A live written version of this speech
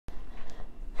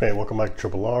Hey, welcome back to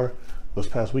Triple R. This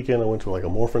past weekend I went to like a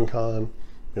Morphicon.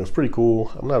 It was pretty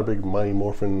cool. I'm not a big Mighty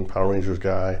Morphin Power Rangers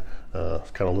guy. It's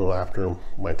kind of a little after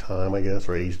my time, I guess,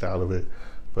 or aged out of it.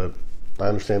 But I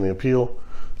understand the appeal.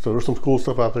 So there's some cool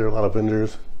stuff out there, a lot of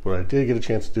vendors. What I did get a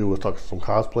chance to do was talk to some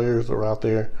cosplayers that were out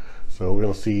there. So we're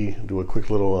gonna do a quick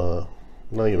little,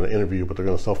 not even an interview, but they're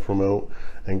gonna self-promote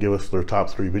and give us their top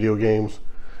 3 video games.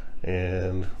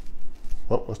 And,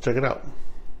 well, let's check it out.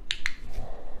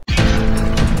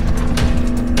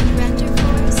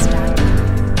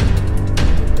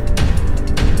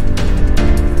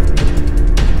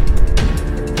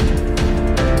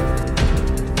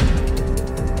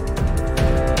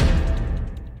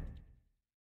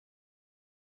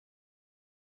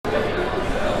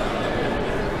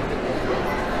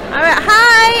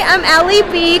 I'm Allie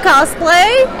B.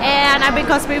 Cosplay, and I've been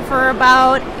cosplaying for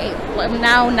about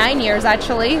 9 years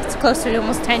actually. It's close to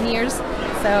almost 10 years,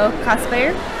 so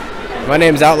cosplayer. My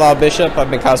name's Outlaw Bishop. I've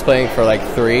been cosplaying for like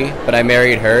 3, but I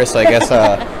married her, so I guess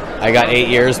I got 8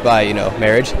 years by,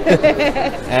 marriage.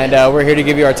 And we're here to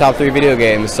give you our top 3 video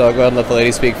games, so I'll go ahead and let the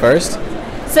lady speak first.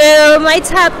 So my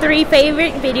top 3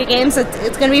 favorite video games,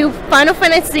 it's going to be Final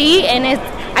Fantasy, and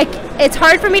it's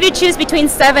hard for me to choose between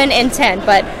 7 and 10,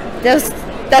 but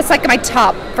that's like my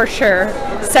top for sure.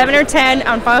 7 or 10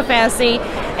 on Final Fantasy.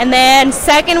 And then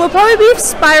second will probably be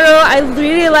Spyro. I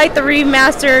really like the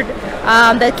remastered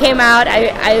that came out.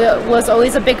 I was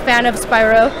always a big fan of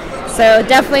Spyro. So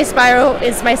definitely Spyro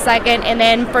is my second. And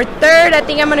then for third, I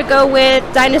think I'm going to go with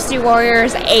Dynasty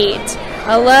Warriors 8.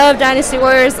 I love Dynasty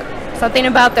Warriors. Something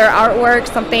about their artwork,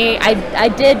 something I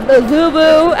did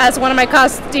Lubu as one of my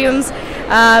costumes,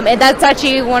 and that's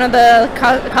actually one of the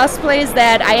cosplays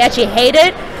that I actually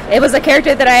hated. It was a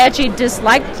character that I actually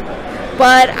disliked,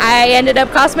 but I ended up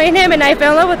cosplaying him and I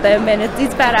fell in love with him, and he's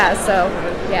badass, so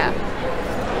yeah.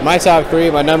 My top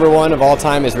 3, my number 1 of all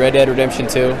time is Red Dead Redemption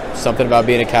 2. Something about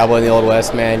being a cowboy in the Old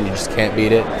West, man, you just can't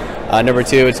beat it. Number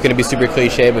 2, it's going to be super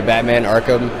cliche, but Batman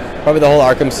Arkham, probably the whole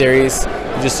Arkham series,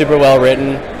 just super well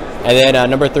written. And then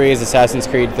number 3 is Assassin's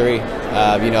Creed 3.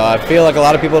 I feel like a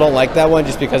lot of people don't like that one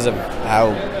just because of how,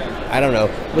 I don't know,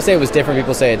 people say it was different,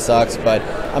 people say it sucks, but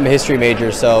I'm a history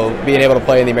major, so being able to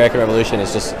play in the American Revolution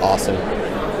is just awesome.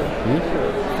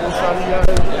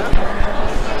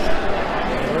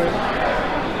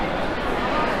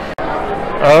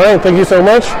 All right, thank you so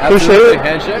much. Absolutely.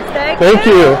 Appreciate it. Handshake. Thank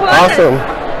you.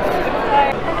 Awesome.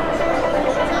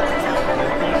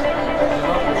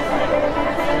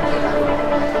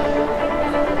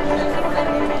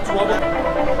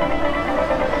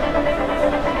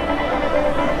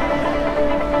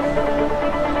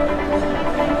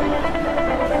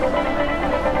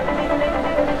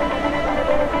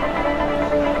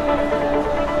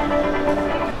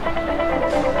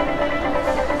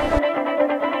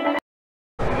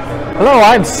 Hello,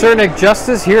 I'm Sir Nick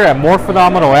Justice here at More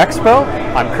Phenomenal Expo.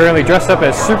 I'm currently dressed up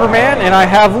as Superman, and I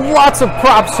have lots of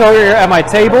props over here at my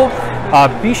table.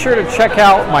 Be sure to check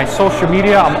out my social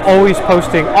media. I'm always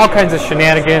posting all kinds of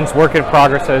shenanigans, work in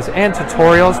progresses, and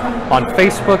tutorials on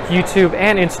Facebook, YouTube,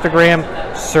 and Instagram,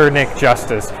 Sir Nick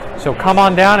Justice. So come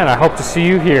on down, and I hope to see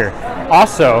you here.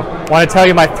 Also, want to tell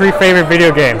you my 3 favorite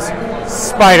video games: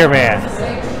 Spider-Man,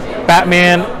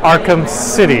 Batman Arkham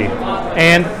City,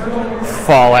 and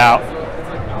Fallout.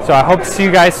 So I hope to see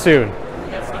you guys soon. All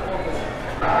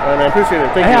right, man, appreciate it.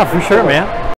 Thank you. Yeah, for sure,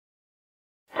 man.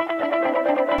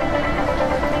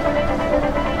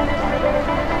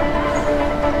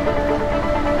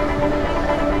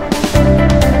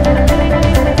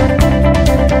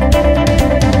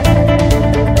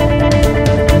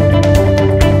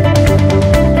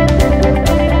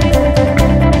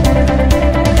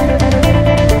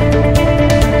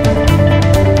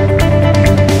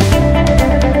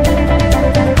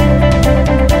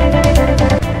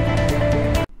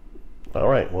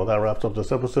 Well, that wraps up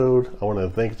this episode. I want to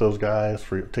thank those guys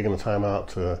for taking the time out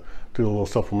to do a little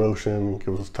self-promotion,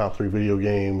 give us top 3 video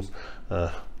games,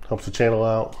 helps the channel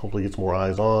out, hopefully gets more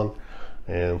eyes on,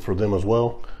 and for them as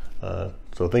well.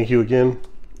 So thank you again,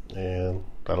 and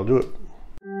that'll do it.